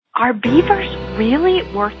Are beavers really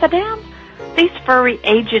worth the dam? These furry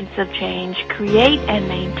agents of change create and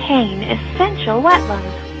maintain essential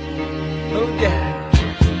wetlands. Oh, yeah.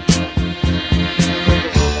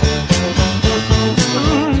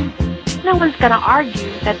 No one's going to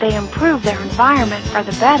argue that they improve their environment for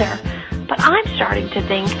the better, but I'm starting to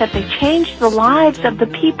think that they change the lives of the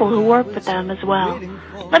people who work with them as well.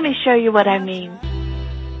 Let me show you what I mean.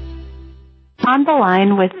 On the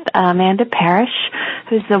line with Amanda Parish,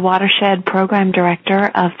 who's the Watershed Program Director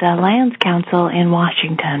of the Lands Council in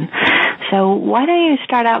Washington. So why don't you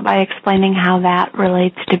start out by explaining how that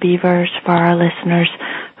relates to beavers for our listeners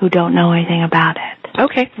who don't know anything about it?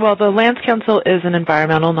 Okay. Well, the Lands Council is an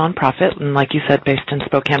environmental nonprofit, and like you said, based in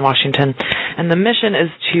Spokane, Washington. And the mission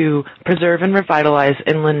is to preserve and revitalize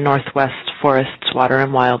inland northwest forests, water,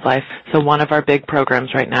 and wildlife. So one of our big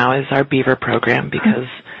programs right now is our beaver program, because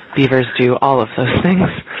beavers do all of those things.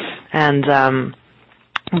 And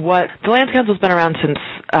the Lands Council's been around since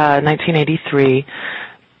 1983.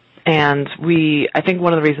 And I think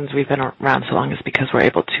one of the reasons we've been around so long is because we're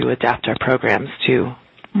able to adapt our programs to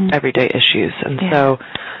everyday issues. And so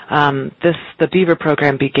the beaver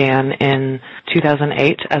program began in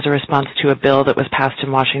 2008 as a response to a bill that was passed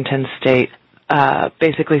in Washington State,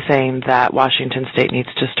 basically saying that Washington State needs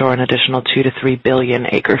to store an additional 2 to 3 billion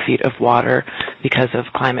acre-feet of water because of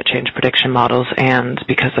climate change prediction models and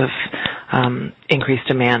because of increased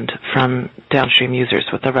demand from downstream users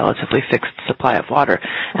with a relatively fixed supply of water.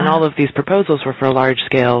 And all of these proposals were for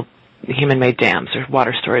large-scale human-made dams or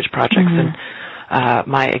water storage projects. And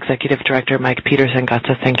my executive director, Mike Peterson, got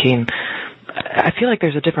to thinking, I feel like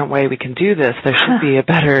there's a different way we can do this. There should be a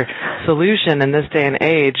better solution in this day and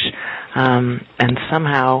age, and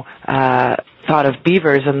somehow thought of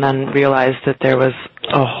beavers and then realized that there was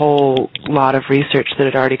a whole lot of research that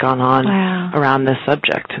had already gone on around this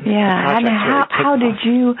subject. Yeah, and how did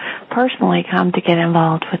you personally come to get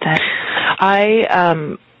involved with it?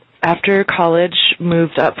 I after college,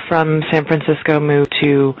 moved up from San Francisco, moved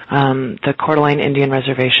to the Coeur d'Alene Indian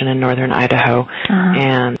Reservation in northern Idaho,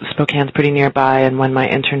 and Spokane's pretty nearby, and when my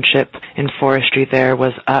internship in forestry there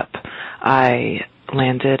was up, I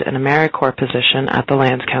landed an AmeriCorps position at the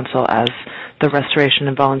Lands Council as the Restoration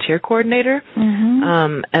and Volunteer Coordinator.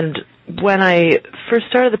 And when I first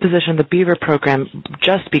started the position, the Beaver program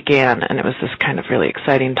just began, and it was this kind of really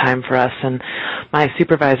exciting time for us, and my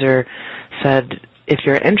supervisor said, if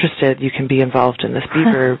you're interested, you can be involved in this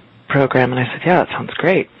beaver program. And I said, yeah, that sounds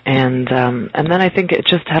great. And then I think it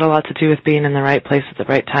just had a lot to do with being in the right place at the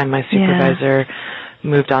right time. My supervisor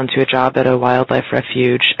moved on to a job at a wildlife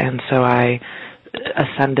refuge, and so I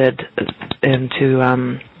ascended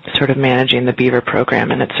into sort of managing the beaver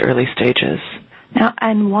program in its early stages. Now,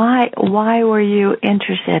 and why were you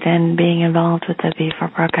interested in being involved with the beaver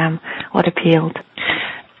program? What appealed?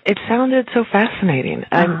 It sounded so fascinating.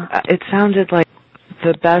 It sounded like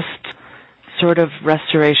the best sort of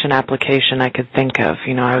restoration application I could think of.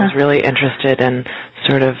 You know, I was really interested in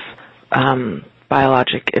sort of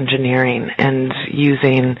biologic engineering and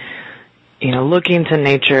using, you know, looking to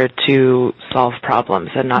nature to solve problems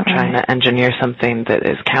and not trying to engineer something that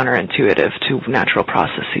is counterintuitive to natural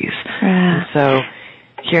processes. And so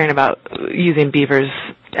hearing about using beavers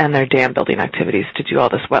and their dam building activities to do all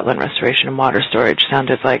this wetland restoration and water storage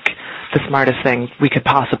sounded like the smartest thing we could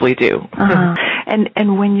possibly do.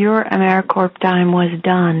 And when your AmeriCorps time was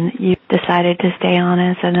done, you decided to stay on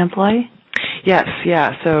as an employee? Yes,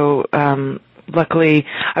 yeah. So luckily,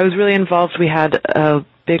 I was really involved. We had a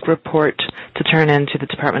big report to turn into the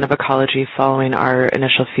Department of Ecology following our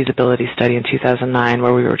initial feasibility study in 2009,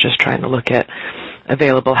 where we were just trying to look at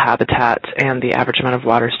available habitat and the average amount of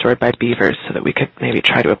water stored by beavers so that we could maybe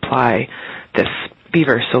try to apply this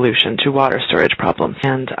beaver solution to water storage problems.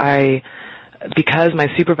 And because my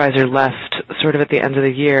supervisor left sort of at the end of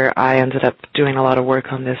the year, I ended up doing a lot of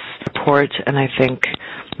work on this report, and I think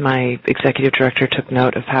my executive director took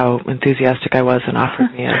note of how enthusiastic I was and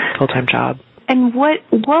offered me a full-time job. And what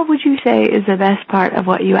would you say is the best part of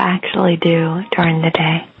what you actually do during the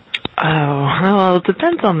day? Oh, well, it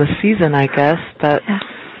depends on the season, I guess, but,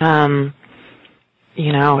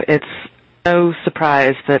 you know, it's no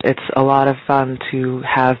surprise that it's a lot of fun to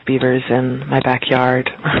have beavers in my backyard.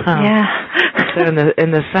 So in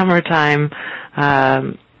the summertime,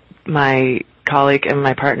 my colleague and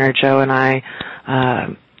my partner, Joe, and I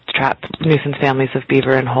trap nuisance families of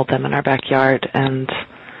beaver and hold them in our backyard, and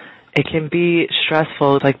it can be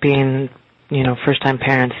stressful, like being, you know, first-time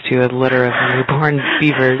parents to a litter of newborn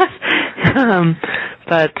beavers.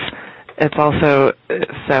 But it's also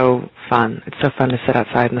so fun. It's so fun to sit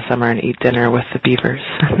outside in the summer and eat dinner with the beavers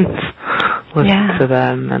and listen to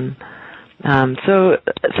them. And So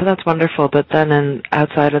that's wonderful. But then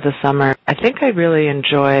outside of the summer, I think I really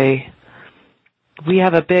enjoy, we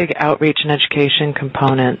have a big outreach and education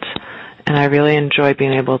component, and I really enjoy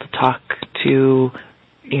being able to talk to,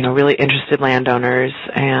 really interested landowners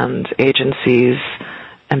and agencies,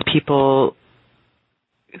 and people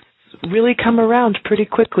really come around pretty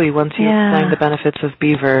quickly once you explain the benefits of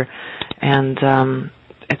beaver, and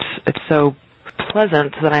it's so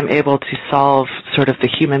pleasant that I'm able to solve sort of the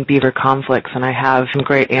human-beaver conflicts, and I have some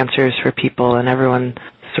great answers for people, and everyone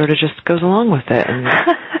sort of just goes along with it, and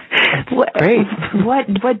it's great. What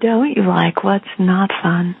don't you like? What's not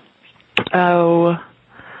fun? Oh,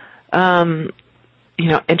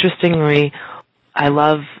 interestingly, I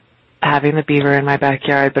love having the beaver in my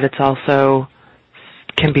backyard, but it's also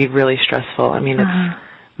can be really stressful. I mean, it's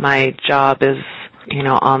my job is,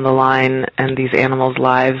 on the line, and these animals'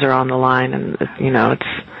 lives are on the line, and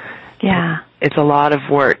it's a lot of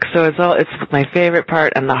work. So it's my favorite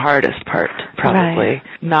part and the hardest part, probably. Right.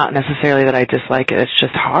 Not necessarily that I dislike it; it's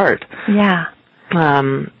just hard. Yeah.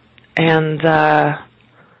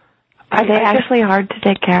 Are they actually hard to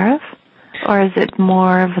take care of, or is it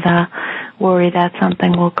more of the worry that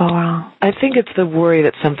something will go wrong? I think it's the worry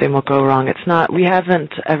that something will go wrong. It's not. We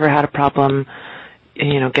haven't ever had a problem,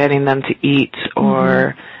 getting them to eat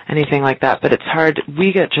or anything like that. But it's hard.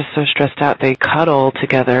 We get just so stressed out. They cuddle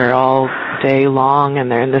together all day long,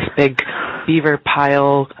 and they're in this big beaver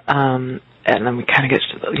pile. And then we kind of get,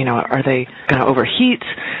 are they going to overheat?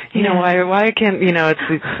 Why can't,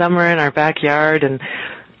 it's summer in our backyard, and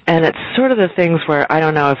it's sort of the things where I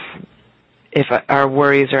don't know if our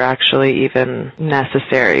worries are actually even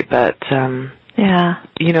necessary, but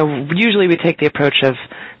usually we take the approach of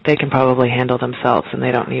they can probably handle themselves and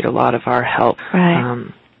they don't need a lot of our help.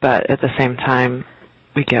 Right. But at the same time,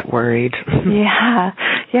 we get worried.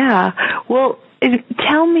 Yeah. Well,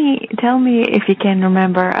 tell me if you can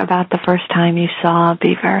remember about the first time you saw a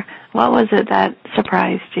beaver. What was it that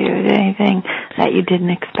surprised you? Anything that you didn't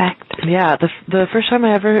expect? Yeah, the first time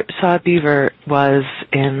I ever saw a beaver was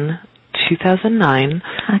in 2009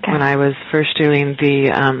 when I was first doing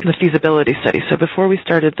the feasibility study. So before we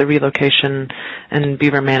started the relocation and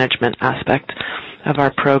beaver management aspect of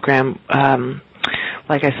our program,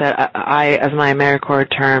 like I said, I as my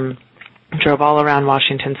AmeriCorps term, drove all around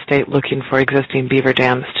Washington State looking for existing beaver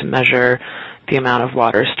dams to measure the amount of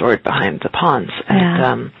water stored behind the ponds.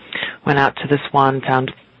 And went out to this one,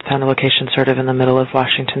 found a location sort of in the middle of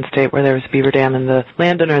Washington State where there was a beaver dam, and the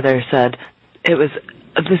landowner there said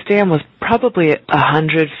this dam was probably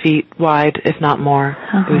 100 feet wide, if not more.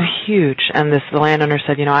 It was huge. And the landowner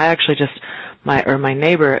said, I actually my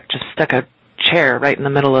neighbor just stuck a chair right in the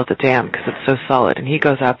middle of the dam because it's so solid, and he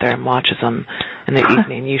goes out there and watches them in the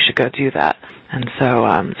evening. You should go do that. And so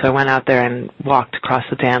I went out there and walked across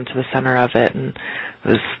the dam to the center of it, and it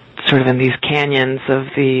was sort of in these canyons of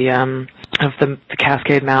the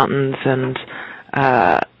Cascade Mountains, and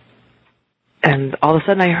all of a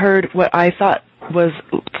sudden I heard what I thought was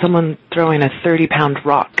someone throwing a 30-pound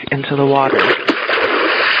rock into the water.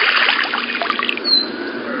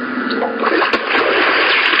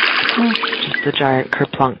 Just a giant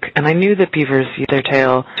kerplunk. And I knew that beavers use their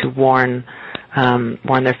tail to warn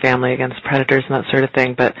their family against predators and that sort of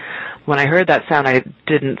thing, but when I heard that sound, I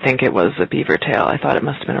didn't think it was a beaver tail. I thought it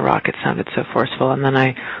must have been a rock. It sounded so forceful. And then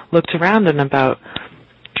I looked around, and about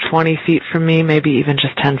 20 feet from me, maybe even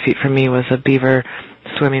just 10 feet from me, was a beaver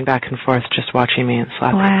swimming back and forth, just watching me and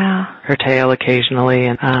slapping her tail occasionally.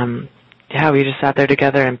 And we just sat there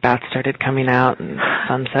together, and bats started coming out, and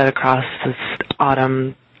sunset across this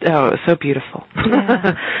autumn. Oh, it was so beautiful. It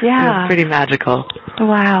was pretty magical.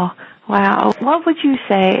 Wow. What would you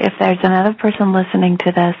say if there's another person listening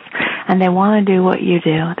to this and they want to do what you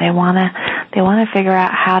do? They want to figure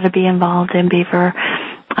out how to be involved in beaver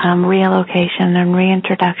reallocation and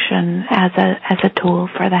reintroduction as a tool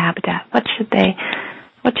for the habitat. What should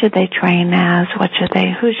they train as?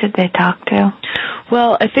 Who should they talk to?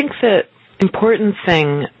 Well, I think the important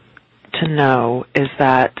thing to know is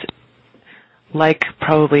that, like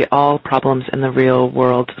probably all problems in the real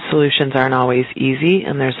world, solutions aren't always easy,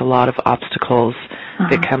 and there's a lot of obstacles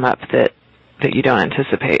that come up that you don't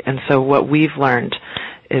anticipate. And so what we've learned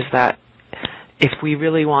is that if we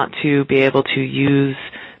really want to be able to use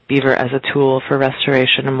beaver as a tool for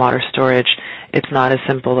restoration and water storage, it's not as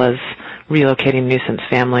simple as relocating nuisance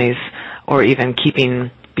families or even keeping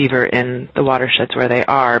beaver in the watersheds where they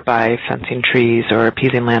are by fencing trees or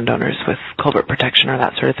appeasing landowners with culvert protection or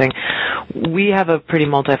that sort of thing. We have a pretty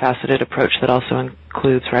multifaceted approach that also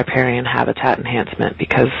includes riparian habitat enhancement,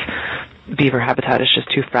 because beaver habitat is just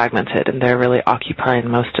too fragmented, and they're really occupying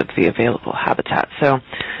most of the available habitat. So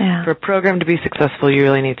for a program to be successful, you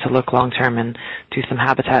really need to look long-term and do some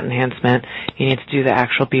habitat enhancement. You need to do the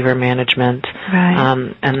actual beaver management,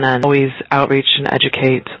 and then always outreach and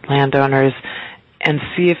educate landowners and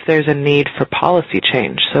see if there's a need for policy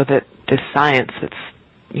change so that this science that's,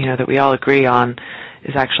 that we all agree on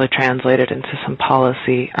is actually translated into some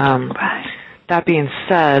policy. That being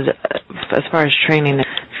said, as far as training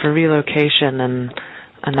for relocation and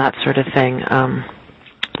that sort of thing,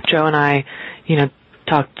 Joe and I,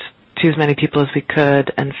 talked to as many people as we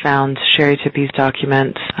could and found Sherry Tippy's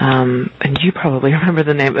document, and you probably remember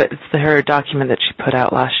the name, but it's her document that she put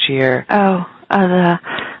out last year.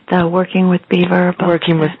 The Working with Beaver booklet.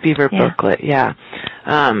 Working with Beaver booklet,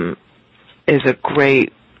 is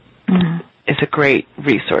a great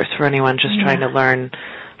resource for anyone just trying to learn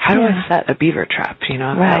how do I set a beaver trap.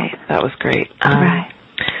 That was great.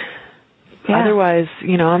 Otherwise,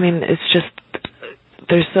 it's just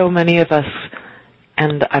there's so many of us,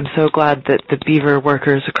 and I'm so glad that the beaver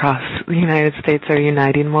workers across the United States are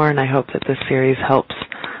uniting more, and I hope that this series helps.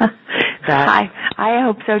 I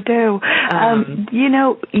hope so too.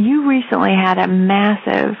 You recently had a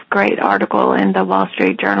massive, great article in the Wall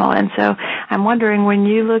Street Journal, and so I'm wondering, when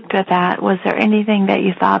you looked at that, was there anything that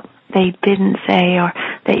you thought they didn't say or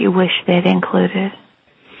that you wish they'd included?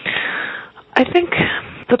 I think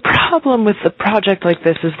the problem with a project like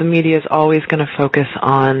this is the media is always going to focus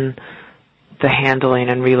on the handling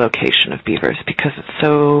and relocation of beavers because it's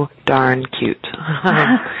so darn cute.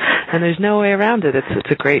 And there's no way around it.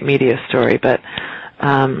 It's a great media story, but,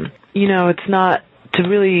 it's not to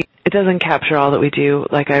really, it doesn't capture all that we do,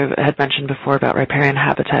 like I had mentioned before about riparian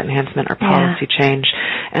habitat enhancement or policy change.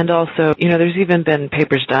 And also, there's even been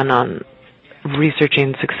papers done on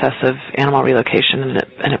researching successive animal relocation,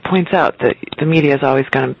 and it points out that the media is always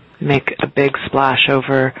going to make a big splash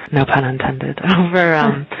over, no pun intended,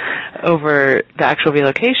 over the actual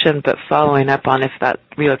relocation, but following up on if that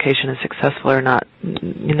relocation is successful or not,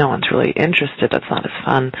 no one's really interested. That's not as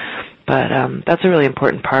fun. But that's a really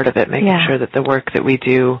important part of it, making sure that the work that we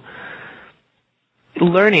do,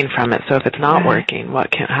 learning from it. So if it's not working,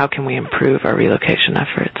 how can we improve our relocation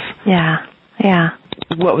efforts?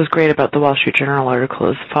 What was great about the Wall Street Journal article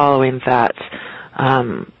is following that,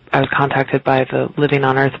 I was contacted by the Living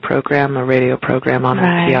on Earth program, a radio program on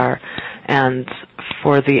NPR, and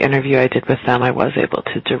for the interview I did with them, I was able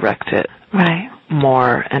to direct it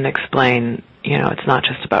more and explain, it's not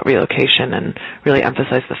just about relocation, and really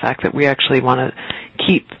emphasize the fact that we actually want to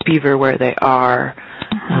keep beaver where they are,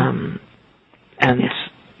 and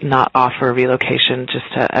not offer relocation just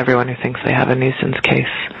to everyone who thinks they have a nuisance case.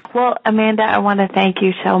 Well, Amanda, I want to thank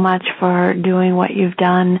you so much for doing what you've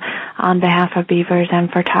done on behalf of beavers and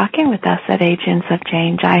for talking with us at Agents of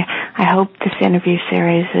Change. I hope this interview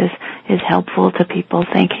series is helpful to people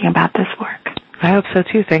thinking about this work. I hope so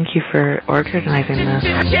too. Thank you for organizing this.